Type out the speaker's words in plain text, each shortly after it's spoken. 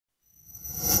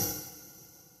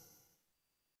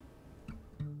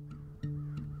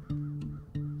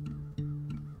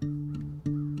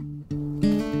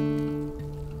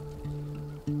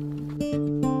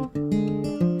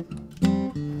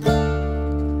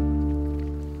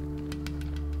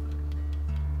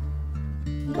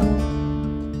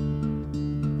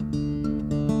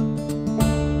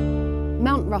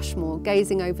Rushmore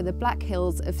gazing over the Black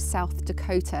Hills of South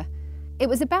Dakota. It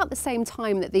was about the same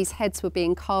time that these heads were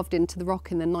being carved into the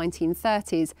rock in the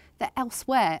 1930s that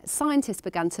elsewhere scientists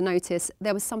began to notice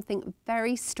there was something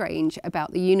very strange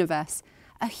about the universe.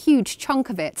 A huge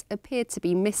chunk of it appeared to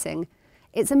be missing.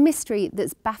 It's a mystery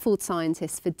that's baffled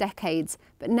scientists for decades,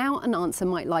 but now an answer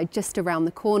might lie just around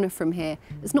the corner from here,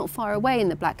 as not far away in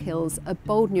the Black Hills, a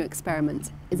bold new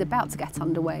experiment is about to get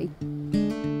underway.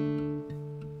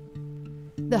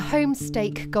 The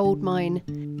Homestake Gold Mine.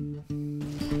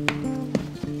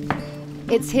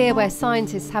 It's here where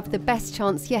scientists have the best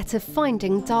chance yet of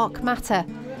finding dark matter,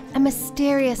 a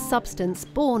mysterious substance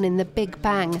born in the Big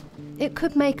Bang. It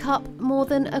could make up more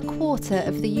than a quarter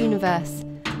of the universe.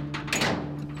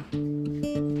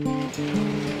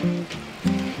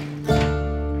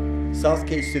 South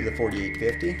cage to the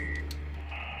 4850.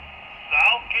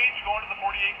 South cage going to the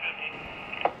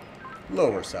 4850.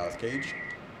 Lower south cage.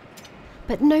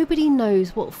 But nobody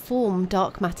knows what form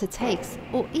dark matter takes,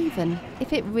 or even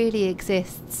if it really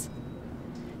exists.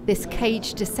 This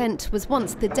cage descent was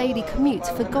once the daily commute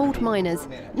for gold miners.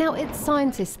 Now it's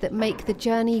scientists that make the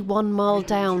journey 1 mile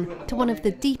down to one of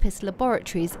the deepest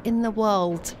laboratories in the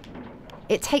world.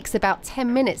 It takes about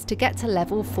 10 minutes to get to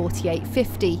level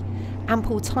 4850.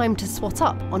 Ample time to swat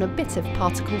up on a bit of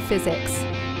particle physics.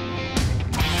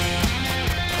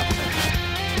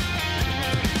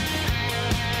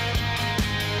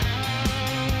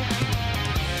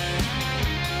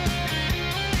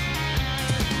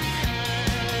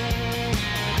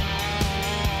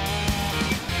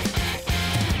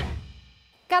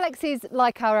 Galaxies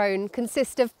like our own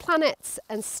consist of planets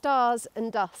and stars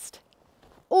and dust,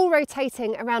 all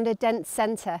rotating around a dense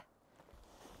centre.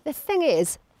 The thing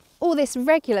is, all this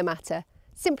regular matter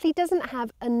simply doesn't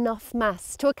have enough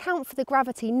mass to account for the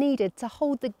gravity needed to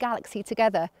hold the galaxy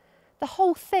together. The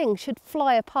whole thing should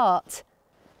fly apart.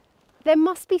 There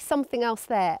must be something else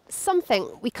there,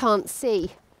 something we can't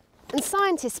see. And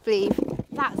scientists believe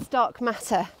that's dark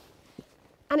matter.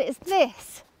 And it's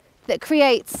this that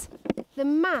creates the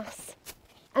mass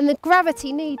and the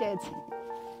gravity needed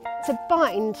to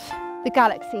bind the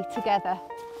galaxy together.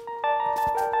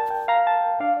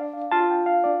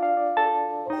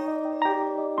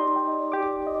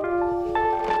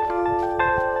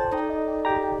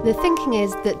 The thinking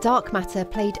is that dark matter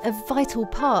played a vital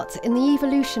part in the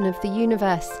evolution of the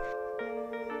universe.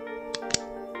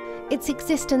 Its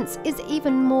existence is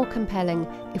even more compelling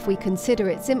if we consider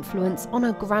its influence on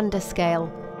a grander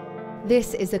scale.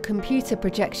 This is a computer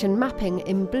projection mapping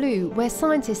in blue where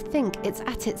scientists think it's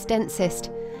at its densest.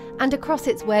 And across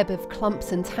its web of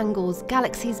clumps and tangles,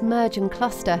 galaxies merge and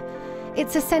cluster.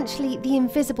 It's essentially the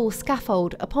invisible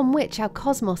scaffold upon which our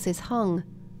cosmos is hung.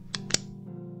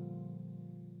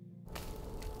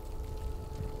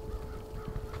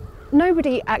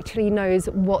 Nobody actually knows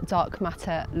what dark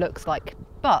matter looks like,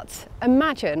 but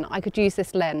imagine I could use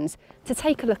this lens to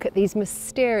take a look at these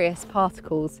mysterious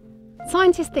particles.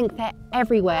 Scientists think they're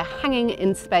everywhere, hanging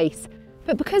in space,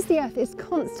 but because the Earth is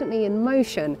constantly in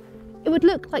motion, it would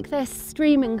look like they're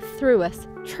streaming through us,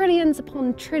 trillions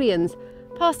upon trillions,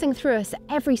 passing through us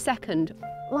every second,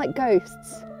 like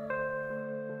ghosts.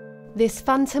 This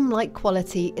phantom-like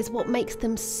quality is what makes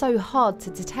them so hard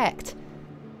to detect.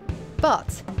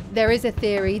 But there is a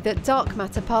theory that dark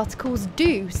matter particles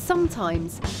do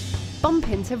sometimes bump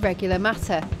into regular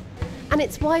matter. And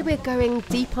it's why we're going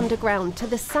deep underground to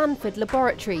the Sanford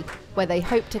laboratory, where they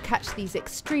hope to catch these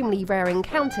extremely rare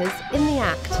encounters in the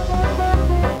act.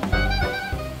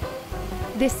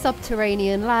 This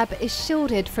subterranean lab is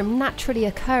shielded from naturally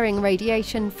occurring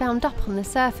radiation found up on the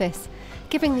surface,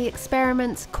 giving the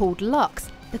experiment, called Lux,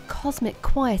 the cosmic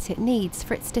quiet it needs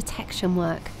for its detection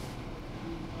work.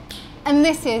 And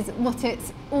this is what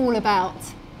it's all about.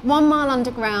 1 mile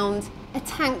underground, a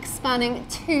tank spanning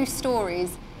 2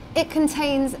 stories. It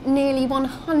contains nearly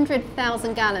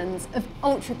 100,000 gallons of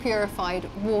ultra-purified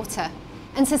water.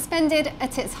 And suspended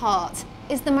at its heart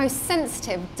is the most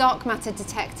sensitive dark matter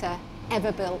detector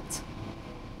ever built.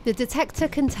 The detector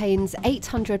contains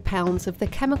 800 pounds of the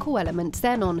chemical element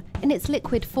xenon in its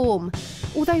liquid form.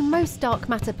 Although most dark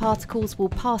matter particles will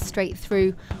pass straight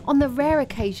through, on the rare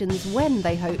occasions when,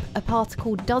 they hope, a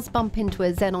particle does bump into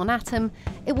a xenon atom,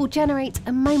 it will generate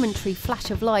a momentary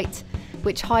flash of light,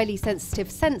 which highly sensitive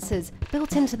sensors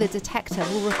built into the detector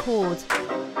will record. Of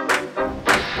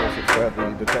course, it's where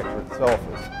the detector itself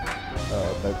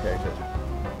is located.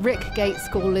 Rick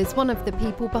Gateschool is one of the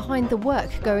people behind the work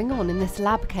going on in this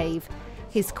lab cave.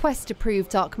 His quest to prove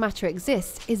dark matter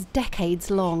exists is decades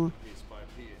long.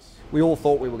 We all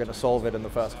thought we were going to solve it in the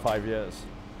first 5 years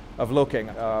of looking.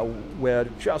 We're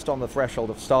just on the threshold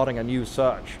of starting a new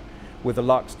search with the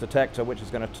Lux detector, which is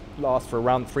going to last for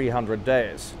around 300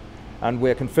 days. And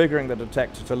we're configuring the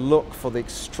detector to look for the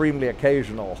extremely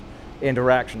occasional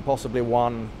interaction, possibly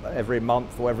one every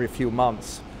month or every few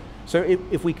months. So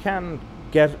if we can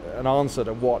get an answer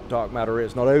to what dark matter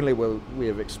is, not only will we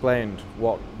have explained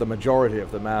what the majority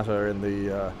of the matter in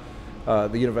the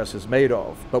universe is made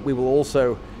of, but we will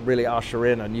also really usher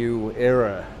in a new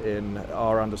era in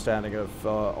our understanding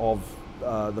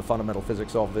of the fundamental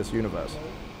physics of this universe.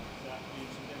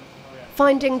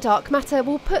 Finding dark matter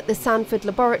will put the Sanford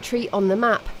laboratory on the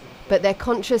map, but they're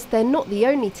conscious they're not the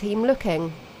only team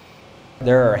looking.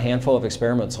 There are a handful of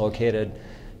experiments located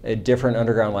at different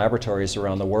underground laboratories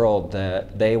around the world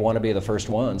that they want to be the first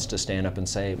ones to stand up and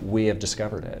say, we have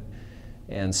discovered it.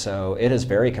 And so it is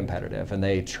very competitive, and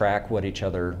they track where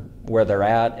they're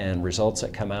at and results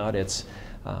that come out. It's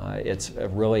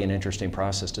really an interesting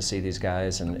process to see these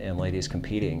guys and ladies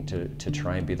competing to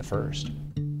try and be the first.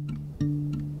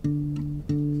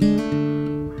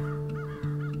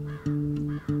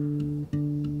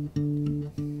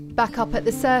 Back up at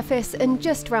the surface and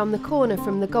just round the corner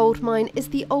from the gold mine is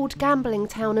the old gambling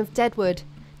town of Deadwood.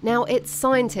 Now it's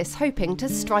scientists hoping to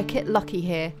strike it lucky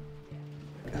here.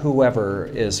 Whoever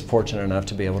is fortunate enough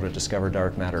to be able to discover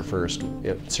dark matter first,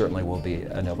 it certainly will be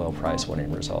a Nobel Prize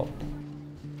winning result.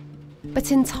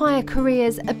 But entire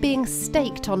careers are being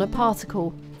staked on a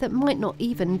particle that might not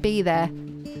even be there.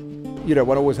 You know,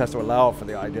 one always has to allow for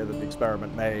the idea that the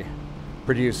experiment may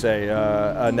produce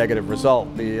a negative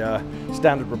result. The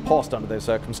standard riposte under those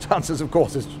circumstances, of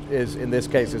course, is in this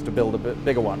case, is to build a bit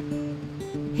bigger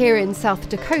one. Here in South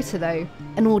Dakota, though,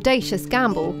 an audacious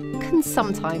gamble can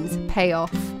sometimes pay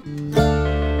off.